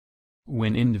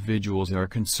When individuals are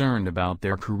concerned about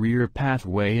their career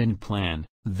pathway and plan,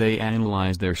 they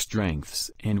analyze their strengths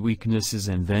and weaknesses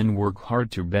and then work hard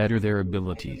to better their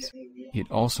abilities. It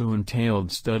also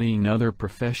entailed studying other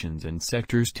professions and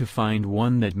sectors to find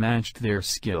one that matched their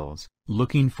skills,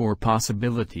 looking for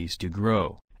possibilities to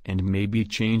grow, and maybe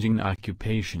changing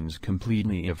occupations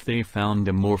completely if they found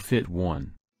a more fit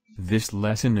one. This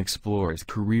lesson explores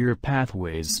career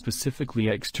pathways, specifically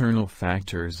external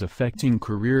factors affecting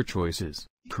career choices,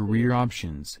 career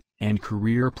options, and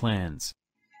career plans.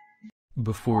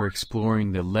 Before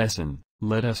exploring the lesson,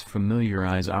 let us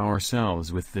familiarize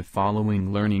ourselves with the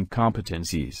following learning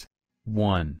competencies.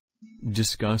 1.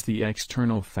 Discuss the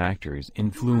external factors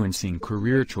influencing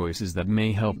career choices that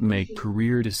may help make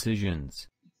career decisions.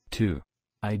 2.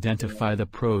 Identify the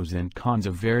pros and cons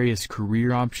of various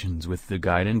career options with the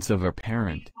guidance of a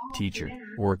parent, teacher,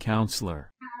 or counselor.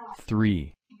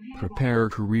 3. Prepare a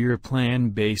career plan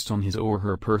based on his or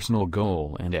her personal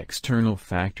goal and external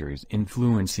factors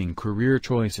influencing career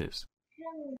choices.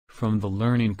 From the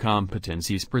learning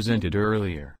competencies presented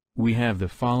earlier, we have the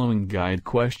following guide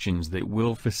questions that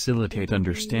will facilitate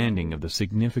understanding of the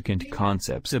significant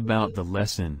concepts about the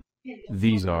lesson.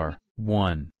 These are: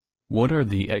 1. What are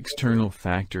the external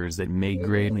factors that may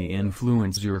greatly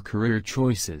influence your career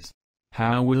choices?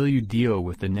 How will you deal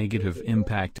with the negative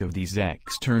impact of these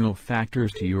external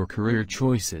factors to your career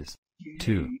choices?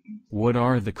 2. What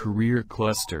are the career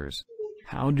clusters?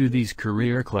 How do these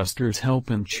career clusters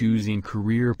help in choosing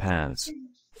career paths?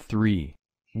 3.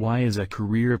 Why is a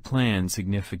career plan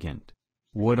significant?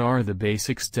 What are the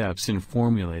basic steps in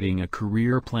formulating a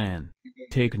career plan?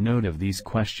 Take note of these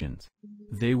questions.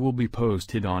 They will be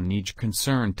posted on each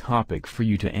concerned topic for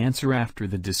you to answer after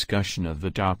the discussion of the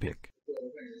topic.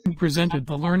 We presented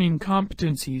the learning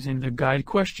competencies and the guide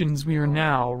questions. We are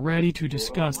now ready to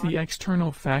discuss the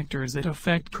external factors that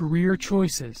affect career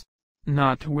choices.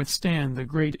 Notwithstanding the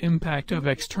great impact of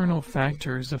external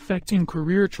factors affecting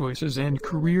career choices and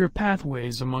career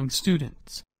pathways among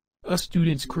students, a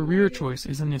student's career choice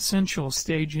is an essential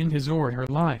stage in his or her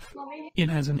life. It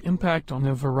has an impact on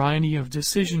a variety of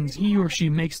decisions he or she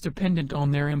makes dependent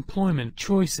on their employment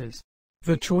choices.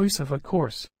 The choice of a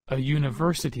course, a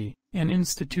university, an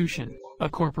institution, a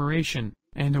corporation,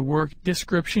 and a work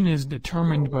description is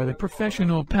determined by the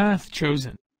professional path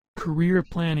chosen. Career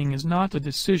planning is not a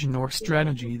decision or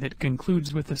strategy that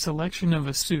concludes with the selection of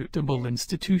a suitable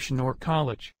institution or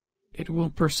college. It will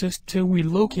persist till we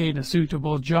locate a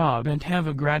suitable job and have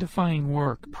a gratifying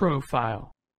work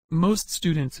profile. Most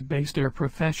students base their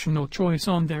professional choice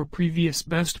on their previous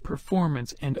best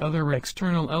performance and other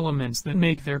external elements that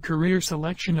make their career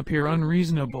selection appear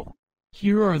unreasonable.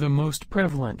 Here are the most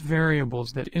prevalent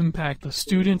variables that impact the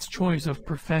student's choice of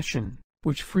profession,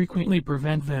 which frequently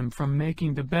prevent them from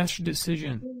making the best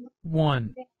decision.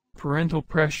 1. Parental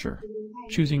pressure.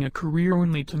 Choosing a career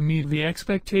only to meet the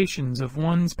expectations of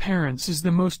one's parents is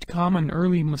the most common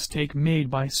early mistake made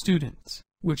by students,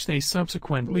 which they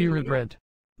subsequently regret.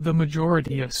 The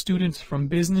majority of students from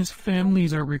business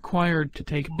families are required to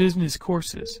take business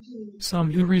courses.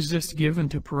 Some who resist give in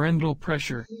to parental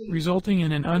pressure, resulting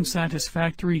in an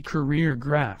unsatisfactory career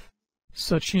graph.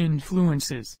 Such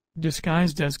influences,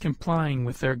 disguised as complying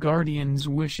with their guardians'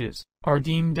 wishes, are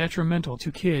deemed detrimental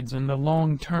to kids in the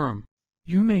long term.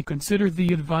 You may consider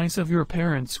the advice of your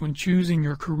parents when choosing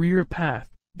your career path,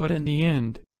 but in the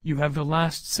end, you have the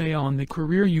last say on the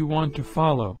career you want to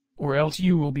follow, or else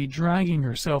you will be dragging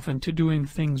yourself into doing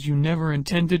things you never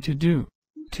intended to do.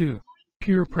 2.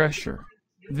 Peer pressure.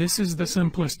 This is the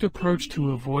simplest approach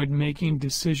to avoid making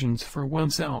decisions for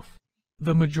oneself.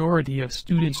 The majority of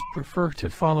students prefer to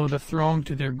follow the throng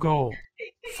to their goal.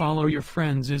 Follow your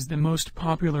friends is the most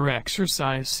popular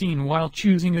exercise seen while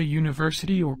choosing a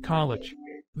university or college.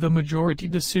 The majority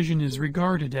decision is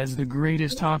regarded as the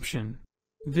greatest option.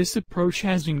 This approach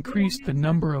has increased the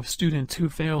number of students who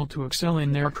fail to excel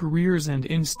in their careers and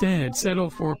instead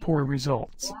settle for poor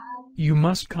results. You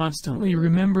must constantly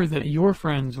remember that your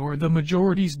friends or the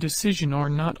majority's decision are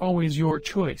not always your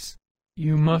choice.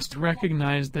 You must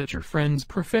recognize that your friends'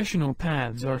 professional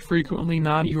paths are frequently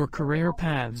not your career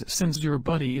paths, since your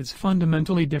buddy is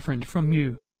fundamentally different from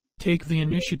you. Take the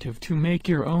initiative to make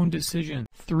your own decision.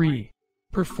 3.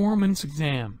 Performance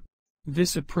exam.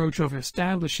 This approach of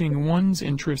establishing one's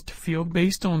interest field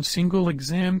based on single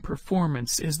exam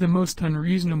performance is the most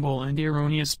unreasonable and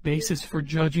erroneous basis for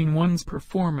judging one's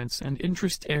performance and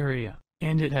interest area,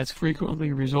 and it has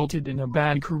frequently resulted in a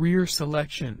bad career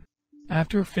selection.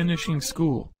 After finishing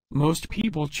school, most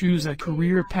people choose a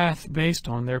career path based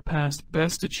on their past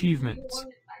best achievements.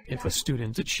 If a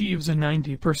student achieves a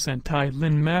 90 percentile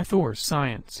in math or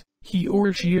science, He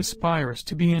or she aspires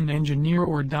to be an engineer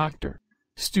or doctor.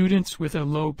 Students with a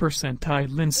low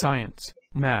percentile in science,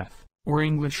 math, or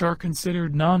English are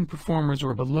considered non-performers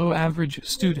or below-average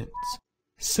students.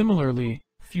 Similarly,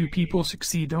 few people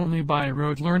succeed only by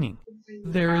rote learning.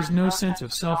 There is no sense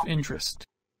of self-interest.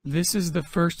 This is the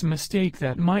first mistake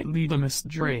that might lead them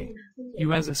astray.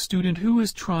 You as a student who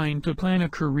is trying to plan a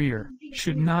career,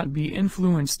 should not be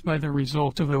influenced by the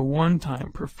result of a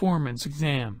one-time performance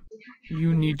exam.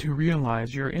 You need to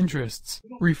realize your interests,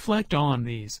 reflect on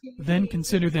these, then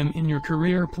consider them in your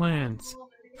career plans.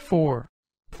 4.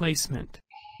 Placement.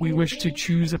 We wish to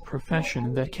choose a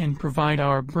profession that can provide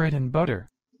our bread and butter.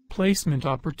 Placement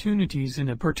opportunities in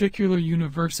a particular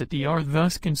university are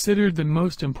thus considered the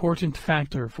most important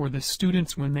factor for the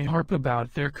students when they harp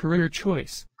about their career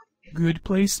choice. Good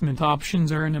placement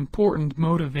options are an important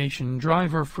motivation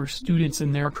driver for students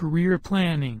in their career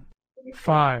planning.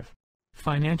 5.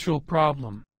 Financial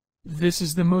problem. This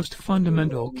is the most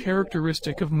fundamental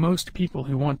characteristic of most people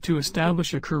who want to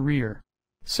establish a career.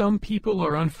 Some people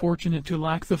are unfortunate to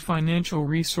lack the financial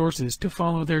resources to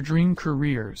follow their dream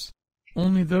careers.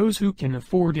 Only those who can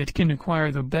afford it can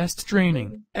acquire the best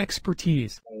training,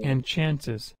 expertise, and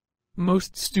chances.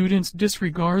 Most students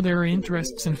disregard their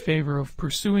interests in favor of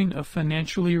pursuing a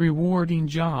financially rewarding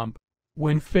job.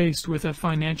 When faced with a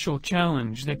financial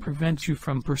challenge that prevents you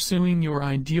from pursuing your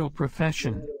ideal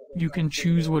profession, you can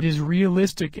choose what is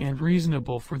realistic and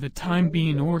reasonable for the time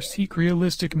being or seek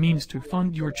realistic means to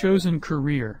fund your chosen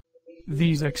career.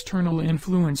 These external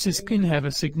influences can have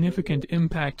a significant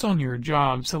impact on your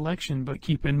job selection, but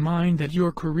keep in mind that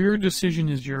your career decision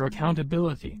is your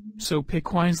accountability, so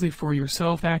pick wisely for your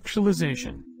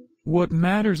self-actualization. What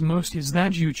matters most is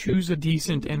that you choose a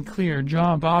decent and clear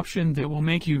job option that will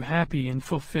make you happy and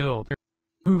fulfilled.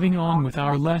 Moving on with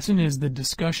our lesson is the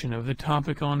discussion of the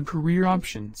topic on career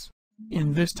options.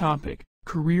 In this topic,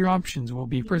 career options will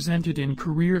be presented in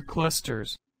career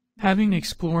clusters. Having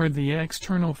explored the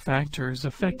external factors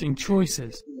affecting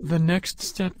choices, the next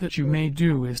step that you may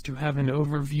do is to have an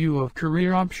overview of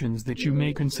career options that you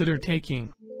may consider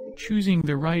taking. Choosing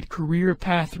the right career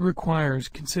path requires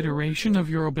consideration of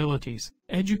your abilities,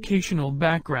 educational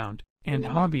background, and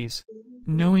hobbies.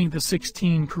 Knowing the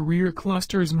 16 career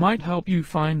clusters might help you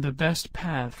find the best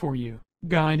path for you,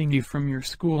 guiding you from your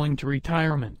schooling to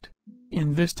retirement.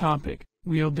 In this topic,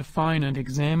 we'll define and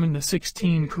examine the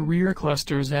 16 career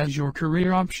clusters as your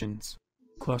career options.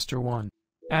 Cluster 1.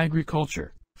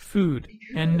 Agriculture, food,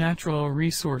 and natural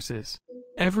resources.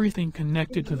 Everything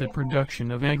connected to the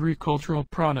production of agricultural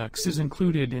products is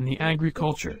included in the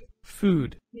agriculture,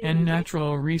 food, and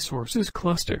natural resources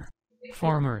cluster.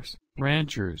 Farmers,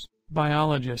 ranchers,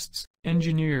 biologists,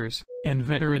 engineers, and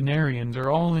veterinarians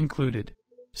are all included.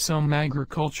 Some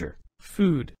agriculture,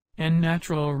 food, and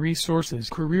natural resources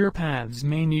career paths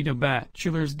may need a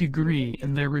bachelor's degree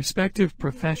in their respective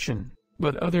profession,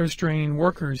 but others train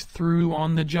workers through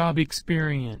on-the-job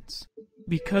experience.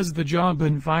 Because the job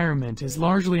environment is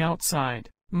largely outside,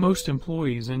 most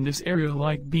employees in this area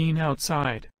like being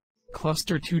outside.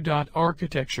 Cluster 2.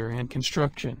 Architecture and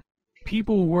construction.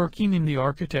 People working in the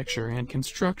architecture and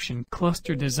construction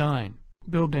cluster design,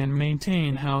 build and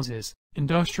maintain houses,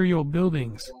 industrial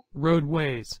buildings,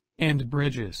 roadways, and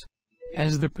bridges.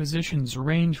 As the positions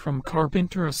range from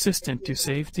carpenter assistant to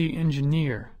safety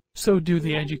engineer, so do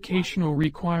the educational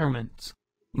requirements.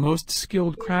 Most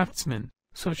skilled craftsmen,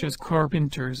 such as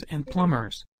carpenters and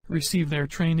plumbers, receive their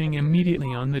training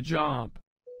immediately on the job.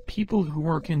 People who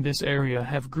work in this area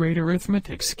have great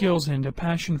arithmetic skills and a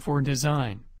passion for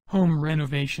design, home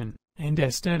renovation, and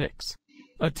aesthetics.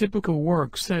 A typical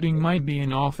work setting might be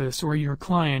an office or your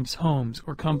clients' homes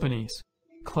or companies.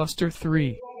 Cluster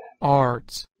 3.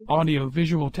 Arts,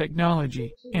 audio-visual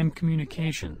technology, and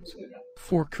communications.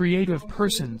 For creative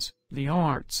persons, the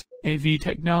arts, AV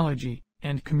technology,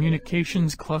 and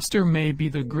communications cluster may be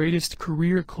the greatest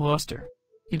career cluster.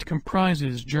 It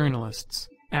comprises journalists,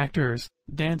 actors,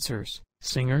 dancers,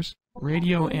 singers,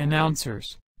 radio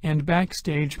announcers, and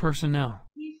backstage personnel.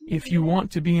 If you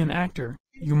want to be an actor,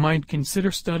 you might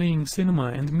consider studying cinema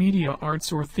and media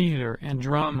arts or theater and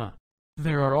drama.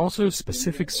 There are also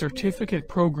specific certificate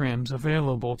programs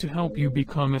available to help you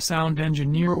become a sound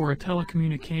engineer or a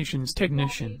telecommunications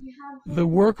technician. The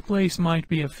workplace might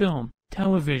be a film,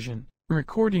 television,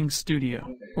 recording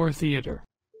studio, or theater.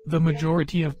 The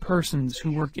majority of persons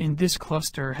who work in this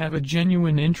cluster have a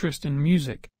genuine interest in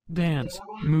music, dance,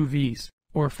 movies,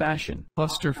 or fashion.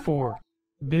 Cluster 4.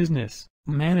 Business,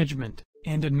 management,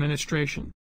 and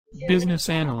administration. Business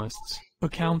analysts,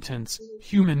 accountants,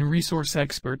 human resource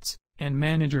experts, and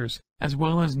managers, as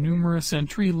well as numerous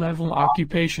entry-level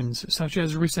occupations such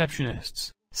as receptionists,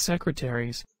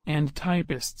 secretaries, and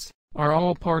typists, are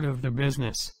all part of the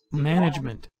business,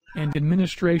 management, and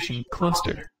administration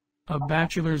cluster. A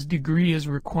bachelor's degree is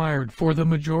required for the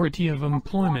majority of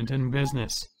employment in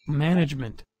business,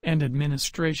 management, and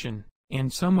administration,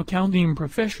 and some accounting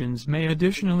professions may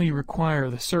additionally require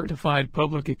the Certified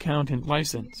Public Accountant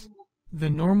license. The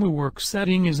normal work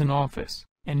setting is an office,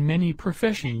 and many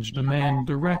professions demand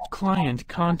direct client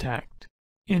contact.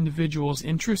 Individuals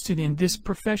interested in this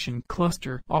profession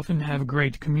cluster often have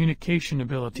great communication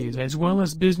abilities as well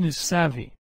as business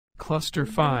savvy. Cluster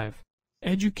 5.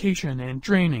 Education and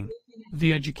Training.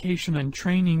 The education and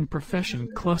training profession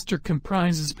cluster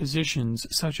comprises positions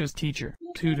such as teacher,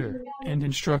 tutor, and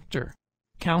instructor.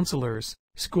 Counselors,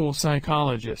 school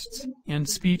psychologists, and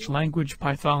speech-language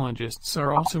pathologists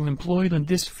are also employed in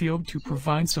this field to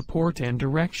provide support and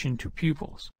direction to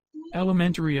pupils.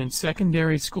 Elementary and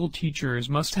secondary school teachers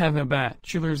must have a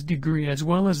bachelor's degree as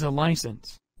well as a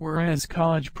license, whereas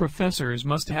college professors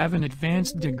must have an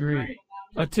advanced degree.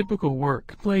 A typical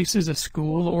workplace is a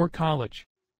school or college.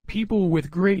 People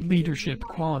with great leadership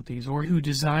qualities or who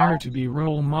desire to be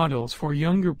role models for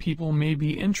younger people may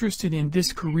be interested in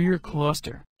this career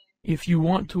cluster. If you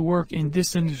want to work in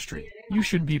this industry, you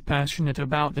should be passionate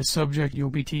about the subject you'll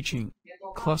be teaching.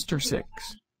 Cluster 6.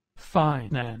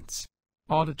 Finance.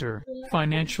 Auditor,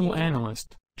 financial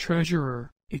analyst,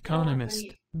 treasurer, economist,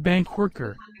 bank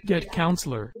worker, debt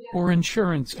counselor, or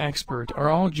insurance expert are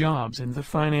all jobs in the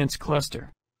finance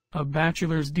cluster. A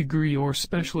bachelor's degree or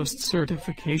specialist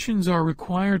certifications are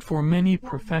required for many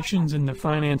professions in the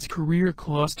finance career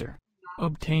cluster.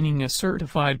 Obtaining a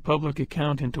certified public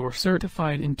accountant or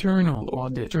certified internal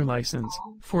auditor license,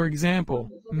 for example,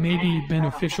 may be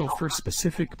beneficial for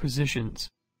specific positions.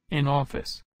 An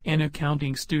office, an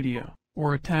accounting studio,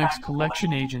 or a tax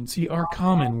collection agency are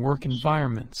common work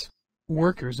environments.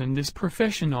 Workers in this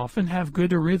profession often have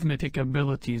good arithmetic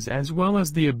abilities as well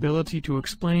as the ability to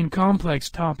explain complex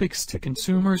topics to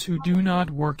consumers who do not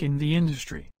work in the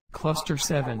industry. Cluster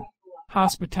 7.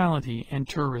 Hospitality and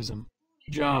Tourism.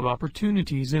 Job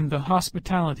opportunities in the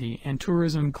hospitality and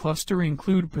tourism cluster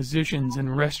include positions in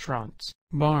restaurants,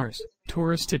 bars,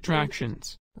 tourist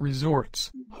attractions, resorts,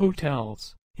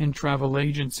 hotels, and travel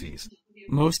agencies.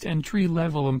 Most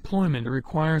entry-level employment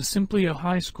requires simply a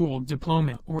high school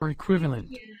diploma or equivalent.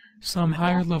 Some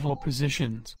higher-level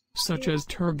positions, such as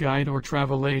tour guide or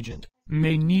travel agent,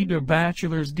 may need a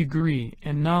bachelor's degree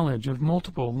and knowledge of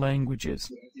multiple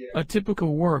languages. A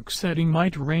typical work setting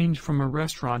might range from a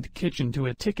restaurant kitchen to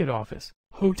a ticket office,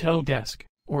 hotel desk,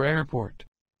 or airport.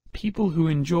 People who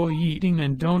enjoy eating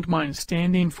and don't mind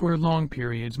standing for long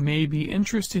periods may be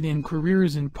interested in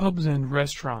careers in pubs and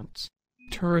restaurants.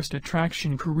 Tourist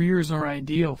attraction careers are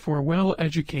ideal for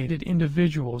well-educated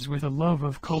individuals with a love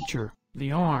of culture,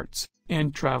 the arts,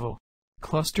 and travel.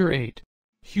 Cluster 8.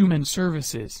 Human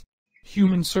Services.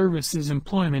 Human services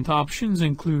employment options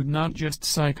include not just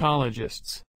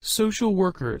psychologists, social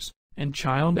workers, and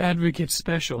child advocate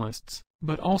specialists,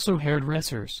 but also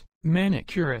hairdressers,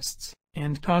 manicurists,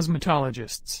 and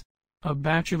cosmetologists. A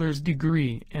bachelor's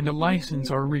degree and a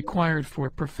license are required for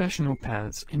professional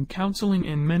paths in counseling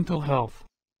and mental health.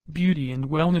 Beauty and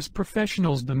wellness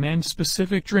professionals demand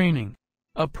specific training.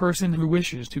 A person who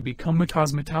wishes to become a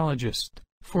cosmetologist,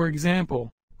 for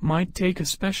example, might take a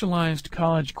specialized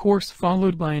college course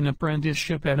followed by an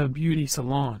apprenticeship at a beauty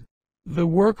salon. The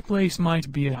workplace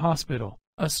might be a hospital,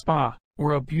 a spa,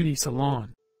 or a beauty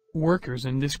salon. Workers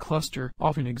in this cluster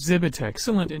often exhibit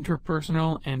excellent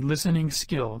interpersonal and listening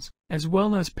skills, as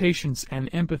well as patience and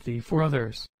empathy for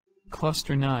others.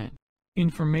 Cluster 9.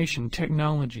 Information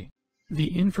Technology.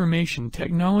 The Information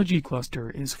Technology cluster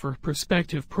is for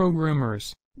prospective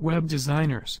programmers, web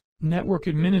designers, network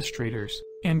administrators,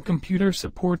 and computer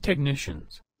support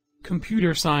technicians.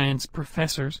 Computer science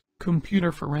professors,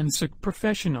 computer forensic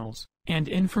professionals, and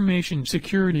information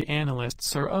security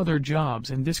analysts are other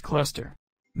jobs in this cluster.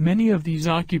 Many of these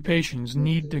occupations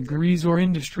need degrees or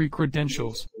industry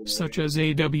credentials, such as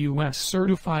AWS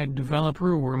Certified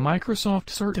Developer or Microsoft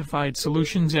Certified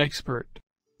Solutions Expert.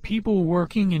 People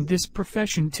working in this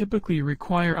profession typically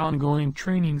require ongoing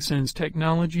training since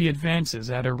technology advances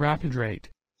at a rapid rate.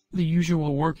 The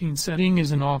usual working setting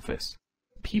is an office.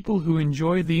 People who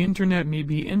enjoy the internet may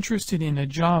be interested in a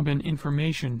job in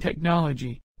information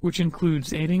technology, which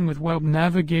includes aiding with web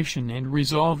navigation and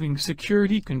resolving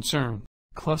security concerns.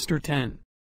 Cluster 10.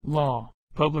 Law,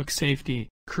 Public Safety,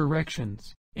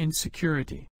 Corrections, and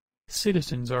Security.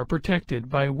 Citizens are protected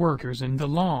by workers in the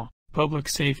law, public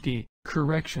safety,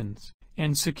 corrections,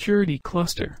 and security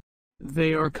cluster.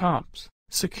 They are cops,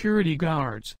 security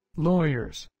guards,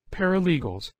 lawyers,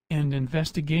 paralegals, and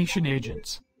investigation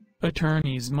agents.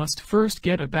 Attorneys must first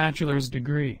get a bachelor's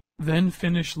degree, then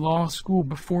finish law school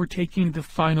before taking the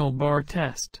final bar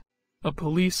test. A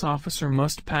police officer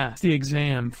must pass the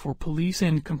exam for police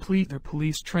and complete their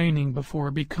police training before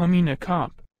becoming a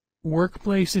cop.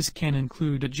 Workplaces can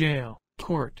include a jail,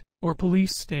 court, or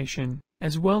police station,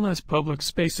 as well as public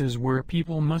spaces where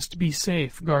people must be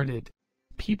safeguarded.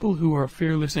 People who are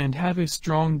fearless and have a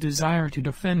strong desire to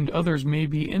defend others may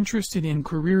be interested in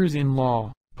careers in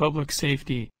law, public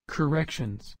safety,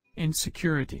 corrections, and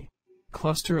security.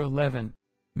 Cluster 11.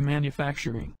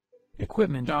 Manufacturing.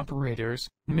 Equipment operators,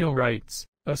 millwrights,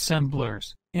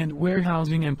 assemblers, and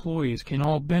warehousing employees can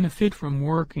all benefit from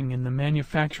working in the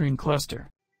manufacturing cluster.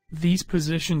 These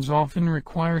positions often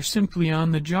require simply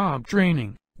on-the-job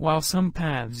training, while some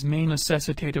paths may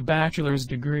necessitate a bachelor's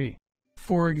degree.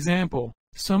 For example,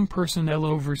 some personnel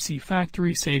oversee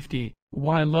factory safety,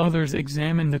 while others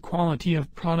examine the quality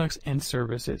of products and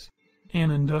services.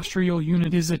 An industrial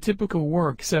unit is a typical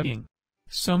work setting.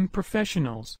 Some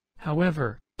professionals,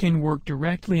 however, can work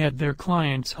directly at their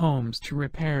clients' homes to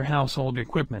repair household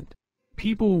equipment.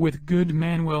 People with good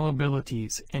manual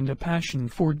abilities and a passion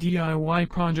for DIY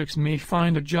projects may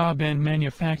find a job in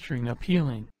manufacturing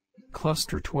appealing.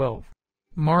 Cluster 12.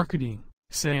 Marketing,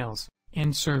 sales,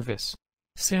 and service.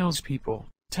 Salespeople,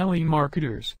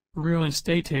 telemarketers, real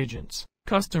estate agents,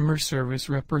 customer service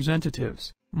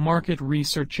representatives, market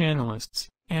research analysts,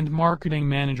 and marketing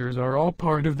managers are all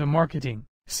part of the marketing,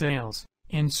 sales,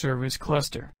 and service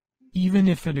cluster. Even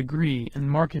if a degree in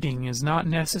marketing is not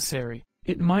necessary,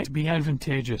 it might be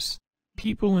advantageous.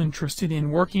 People interested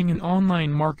in working in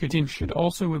online marketing should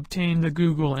also obtain the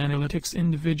Google Analytics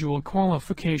Individual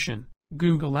Qualification,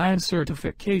 Google Ads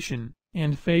Certification,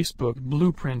 and Facebook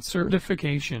Blueprint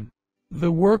Certification.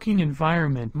 The working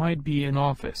environment might be an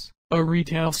office, a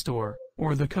retail store,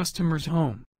 or the customer's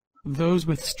home. Those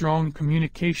with strong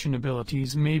communication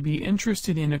abilities may be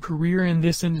interested in a career in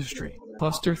this industry.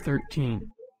 Cluster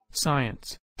 13.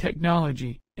 Science,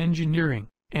 technology, engineering,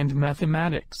 and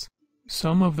mathematics.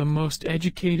 Some of the most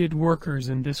educated workers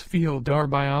in this field are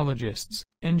biologists,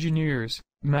 engineers,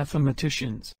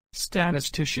 mathematicians,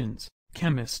 statisticians,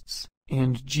 chemists,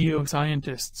 and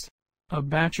geoscientists. A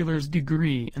bachelor's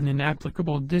degree in an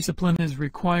applicable discipline is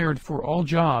required for all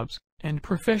jobs, and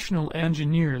professional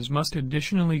engineers must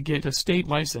additionally get a state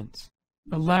license.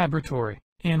 A laboratory,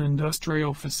 an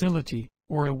industrial facility,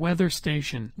 or a weather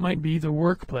station might be the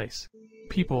workplace.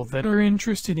 People that are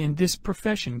interested in this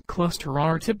profession cluster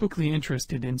are typically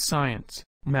interested in science,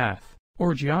 math,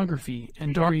 or geography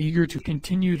and are eager to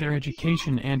continue their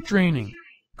education and training.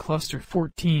 Cluster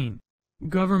 14.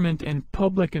 Government and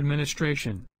public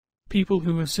administration. People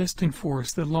who assist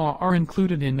enforce the law are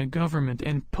included in the government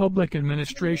and public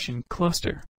administration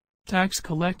cluster. Tax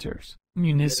collectors,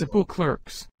 municipal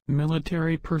clerks,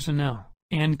 military personnel,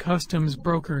 and customs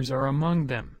brokers are among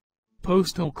them.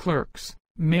 Postal clerks,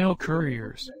 mail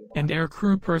couriers, and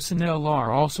aircrew personnel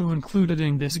are also included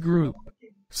in this group.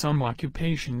 Some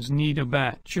occupations need a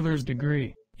bachelor's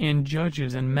degree, and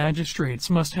judges and magistrates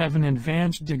must have an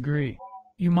advanced degree.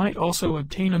 You might also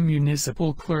obtain a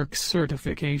municipal clerk's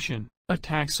certification, a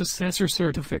tax assessor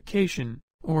certification,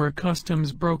 or a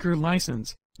customs broker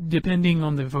license, depending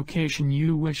on the vocation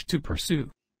you wish to pursue.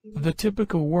 The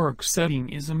typical work setting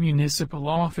is a municipal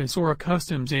office or a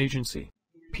customs agency.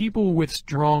 People with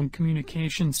strong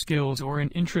communication skills or an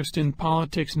interest in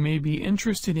politics may be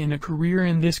interested in a career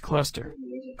in this cluster.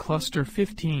 Cluster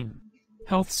 15.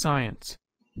 Health science.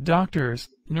 Doctors,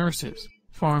 nurses,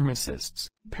 pharmacists,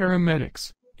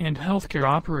 paramedics, and healthcare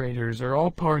operators are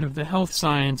all part of the health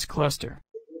science cluster.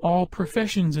 All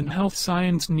professions in health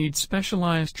science need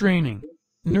specialized training.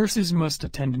 Nurses must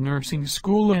attend nursing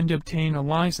school and obtain a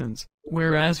license,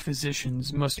 whereas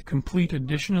physicians must complete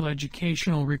additional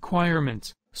educational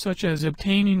requirements, such as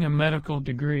obtaining a medical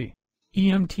degree.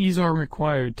 EMTs are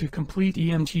required to complete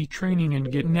EMT training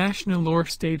and get national or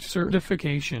state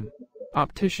certification.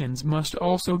 Opticians must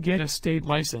also get a state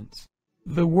license.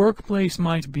 The workplace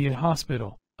might be a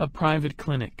hospital, a private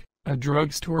clinic, a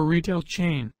drugstore retail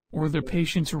chain, or the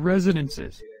patient's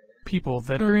residences. People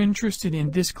that are interested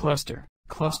in this cluster.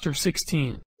 Cluster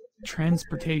 16.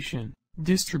 Transportation,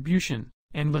 distribution,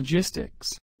 and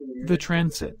logistics. The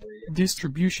transit,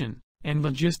 distribution, and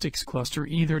logistics cluster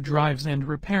either drives and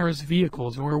repairs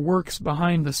vehicles or works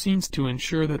behind the scenes to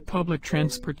ensure that public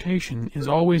transportation is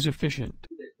always efficient.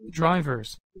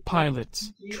 Drivers,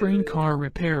 pilots, train car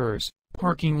repairers,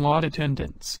 parking lot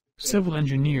attendants, civil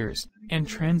engineers, and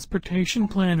transportation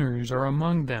planners are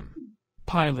among them.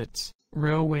 Pilots,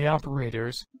 railway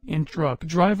operators, and truck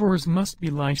drivers must be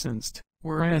licensed,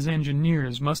 whereas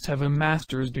engineers must have a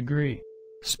master's degree.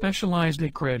 Specialized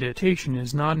accreditation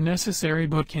is not necessary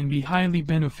but can be highly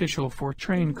beneficial for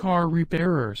trained car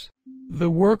repairers. The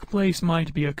workplace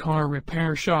might be a car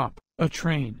repair shop, a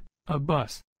train, a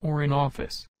bus, or an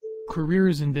office.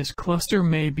 Careers in this cluster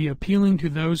may be appealing to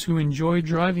those who enjoy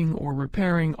driving or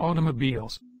repairing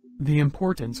automobiles. The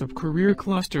importance of career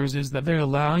clusters is that they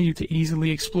allow you to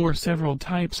easily explore several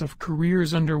types of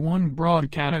careers under one broad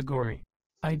category.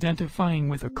 Identifying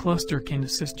with a cluster can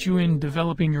assist you in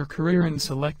developing your career and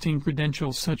selecting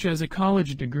credentials such as a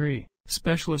college degree,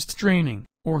 specialist training,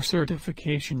 or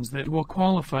certifications that will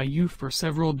qualify you for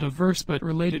several diverse but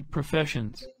related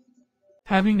professions.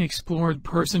 Having explored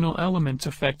personal elements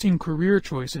affecting career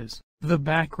choices, the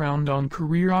background on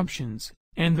career options,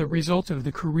 and the result of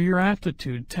the career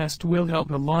aptitude test will help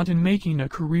a lot in making a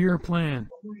career plan.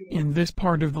 In this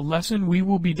part of the lesson we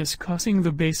will be discussing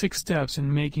the basic steps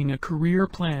in making a career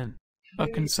plan. A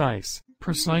concise,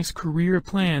 precise career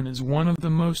plan is one of the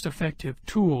most effective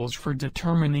tools for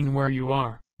determining where you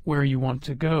are, where you want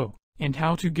to go, and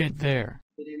how to get there.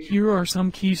 Here are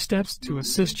some key steps to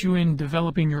assist you in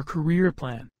developing your career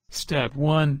plan. Step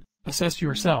 1. Assess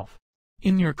yourself.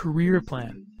 In your career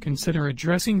plan, consider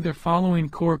addressing the following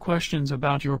core questions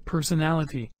about your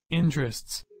personality,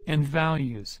 interests, and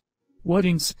values. What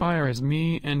inspires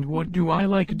me and what do I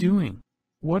like doing?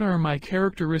 What are my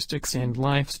characteristics and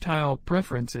lifestyle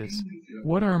preferences?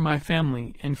 What are my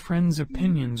family and friends'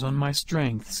 opinions on my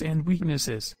strengths and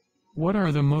weaknesses? What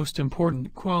are the most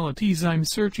important qualities I'm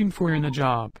searching for in a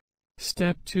job?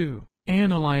 Step 2.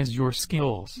 Analyze your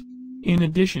skills. In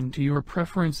addition to your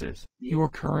preferences, your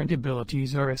current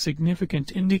abilities are a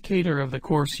significant indicator of the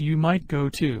course you might go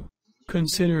to.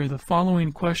 Consider the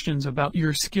following questions about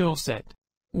your skill set.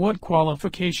 What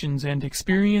qualifications and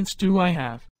experience do I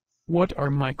have? What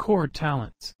are my core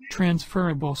talents,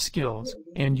 transferable skills,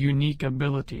 and unique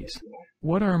abilities?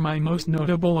 What are my most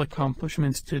notable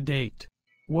accomplishments to date?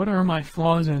 What are my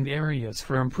flaws and areas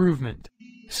for improvement?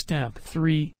 Step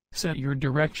 3. Set your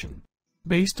direction.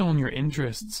 Based on your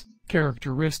interests,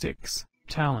 characteristics,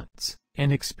 talents,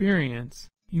 and experience,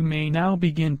 you may now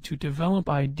begin to develop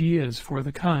ideas for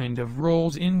the kind of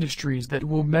roles industries that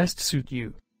will best suit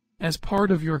you. As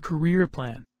part of your career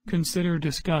plan, consider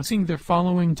discussing the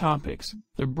following topics: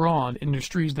 the broad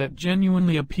industries that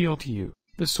genuinely appeal to you,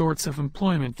 the sorts of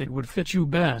employment that would fit you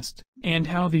best, and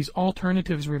how these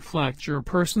alternatives reflect your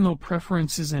personal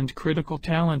preferences and critical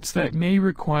talents that may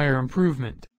require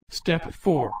improvement. Step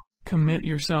 4. Commit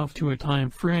yourself to a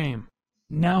time frame.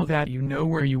 Now that you know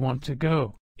where you want to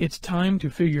go, it's time to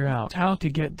figure out how to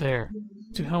get there.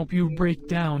 To help you break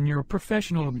down your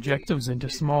professional objectives into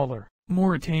smaller,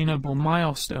 more attainable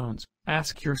milestones,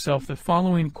 ask yourself the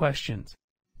following questions.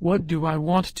 What do I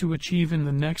want to achieve in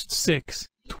the next 6,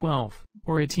 12,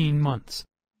 or 18 months?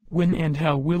 When and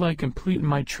how will I complete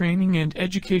my training and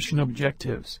education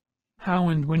objectives? How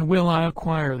and when will I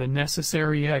acquire the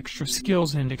necessary extra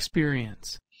skills and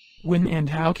experience? When and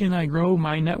how can I grow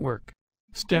my network?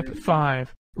 Step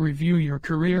 5. Review your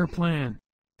career plan.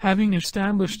 Having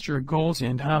established your goals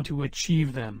and how to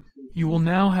achieve them, you will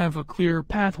now have a clear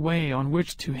pathway on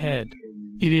which to head.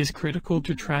 It is critical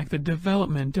to track the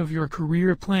development of your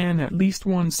career plan at least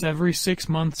once every 6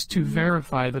 months to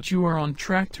verify that you are on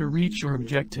track to reach your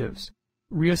objectives.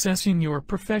 Reassessing your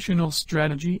professional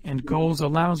strategy and goals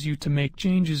allows you to make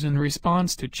changes in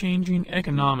response to changing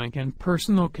economic and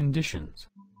personal conditions.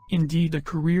 Indeed, a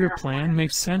career plan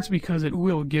makes sense because it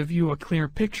will give you a clear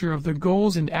picture of the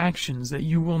goals and actions that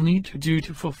you will need to do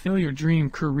to fulfill your dream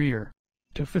career.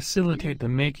 To facilitate the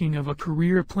making of a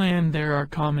career plan, there are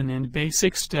common and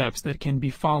basic steps that can be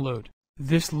followed.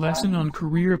 This lesson on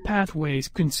career pathways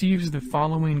conceives the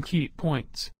following key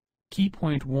points. Key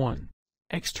point 1.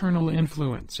 External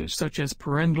influences such as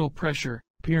parental pressure,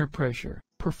 peer pressure,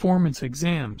 performance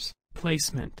exams,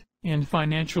 placement, and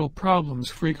financial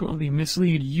problems frequently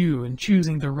mislead you in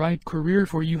choosing the right career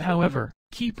for you. However,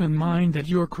 keep in mind that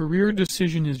your career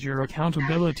decision is your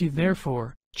accountability.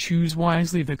 Therefore, choose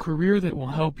wisely the career that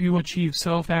will help you achieve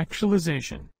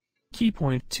self-actualization. Key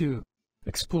point 2.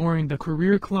 Exploring the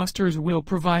career clusters will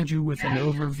provide you with an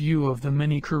overview of the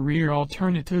many career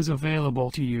alternatives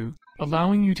available to you,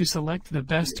 allowing you to select the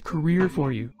best career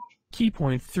for you. Key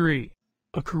point 3.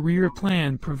 A career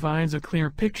plan provides a clear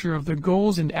picture of the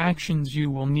goals and actions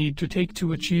you will need to take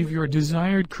to achieve your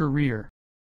desired career.